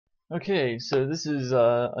Okay, so this is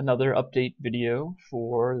another update video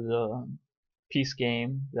for the Peace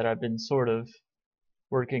game that I've been sort of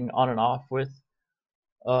working on and off with.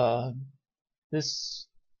 Uh, this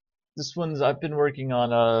one's I've been working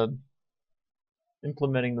on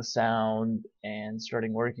implementing the sound and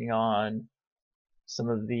starting working on some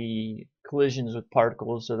of the collisions with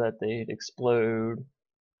particles so that they'd explode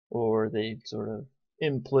or they'd sort of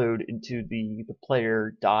implode into the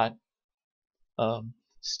player dot.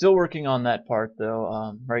 Still working on that part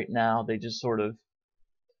though. Right now they just sort of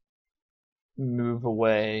move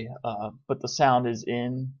away, but the sound is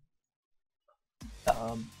in.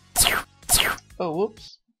 Um, oh,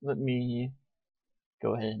 whoops. Let me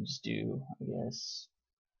go ahead and just do, I guess,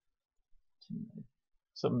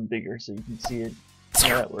 something bigger so you can see it.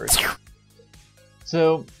 Yeah, that works.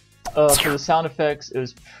 So, for the sound effects, it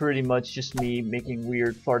was pretty much just me making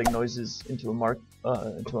weird farting noises into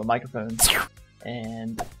a microphone,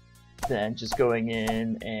 and then just going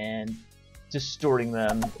in and distorting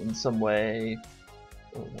them in some way,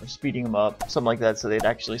 or speeding them up, something like that, so they'd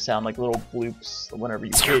actually sound like little bloops whenever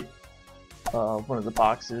you hit one of the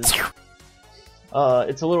boxes.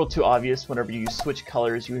 It's a little too obvious whenever you switch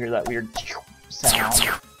colors, you hear that weird sound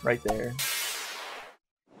right there.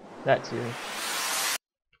 That too.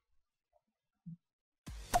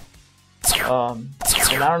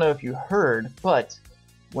 And I don't know if you heard, but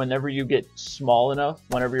whenever you get small enough,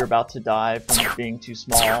 whenever you're about to die from being too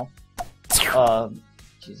small,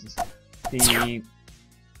 Jesus, the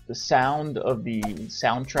sound of the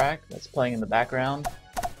soundtrack that's playing in the background,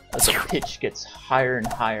 the pitch gets higher and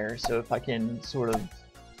higher. So if I can sort of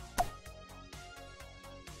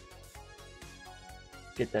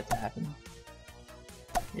get that to happen,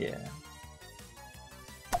 yeah.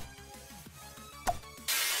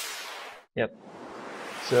 Yep.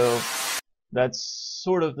 So that's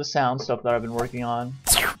sort of the sound stuff that I've been working on.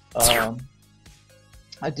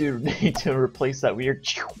 I do need to replace that weird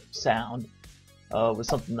sound with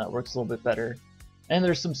something that works a little bit better. And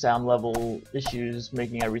there's some sound level issues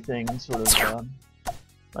making everything sort of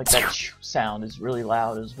like that sound is really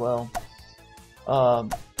loud as well.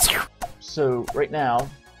 So right now,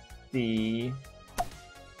 I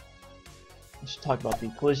should talk about the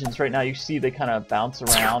collisions. Right now you see they kind of bounce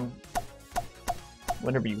around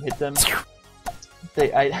whenever you hit them.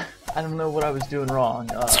 I don't know what I was doing wrong.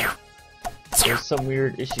 There's some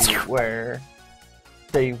weird issue where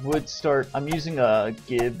they would start. I'm using a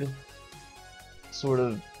Gib sort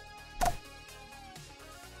of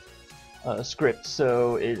script,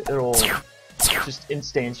 so it'll just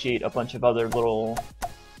instantiate a bunch of other little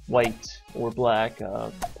white or black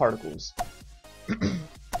particles.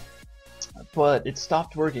 But it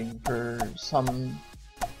stopped working for some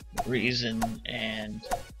reason, and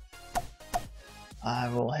I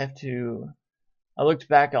looked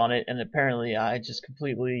back on it, and apparently I just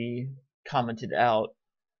completely commented out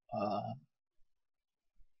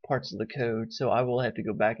parts of the code, so I will have to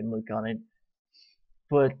go back and look on it.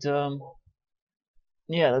 But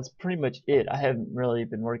yeah, that's pretty much it. I haven't really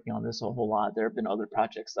been working on this a whole lot. There have been other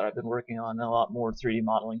projects that I've been working on, a lot more 3D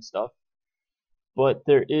modeling stuff. But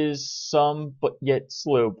there is some, but yet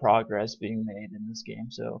slow progress being made in this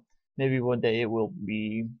game. So maybe one day it will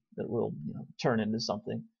turn into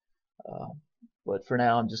something. But for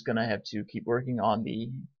now, I'm just gonna have to keep working on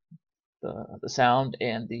the sound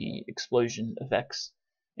and the explosion effects,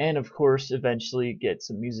 and of course, eventually get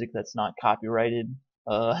some music that's not copyrighted.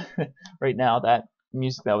 Right now, that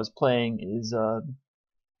music that was playing is, I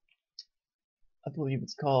believe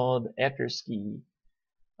it's called Afterski,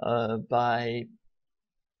 by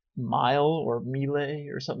Mile or Mile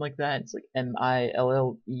or something like that. It's like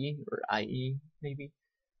M-I-L-L-E or I-E maybe.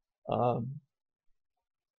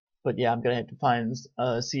 But yeah, I'm gonna have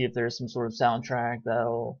to see if there's some sort of soundtrack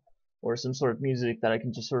or some sort of music that I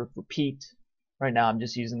can just sort of repeat. Right now, I'm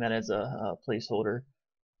just using that as a placeholder.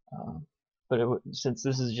 But since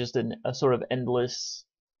this is just a sort of endless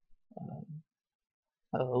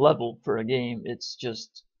level for a game, it's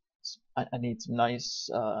just I need some nice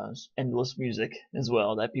endless music as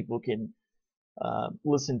well that people can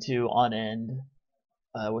listen to on end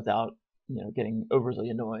without getting overly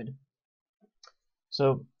annoyed.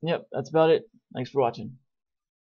 So, yep, that's about it. Thanks for watching.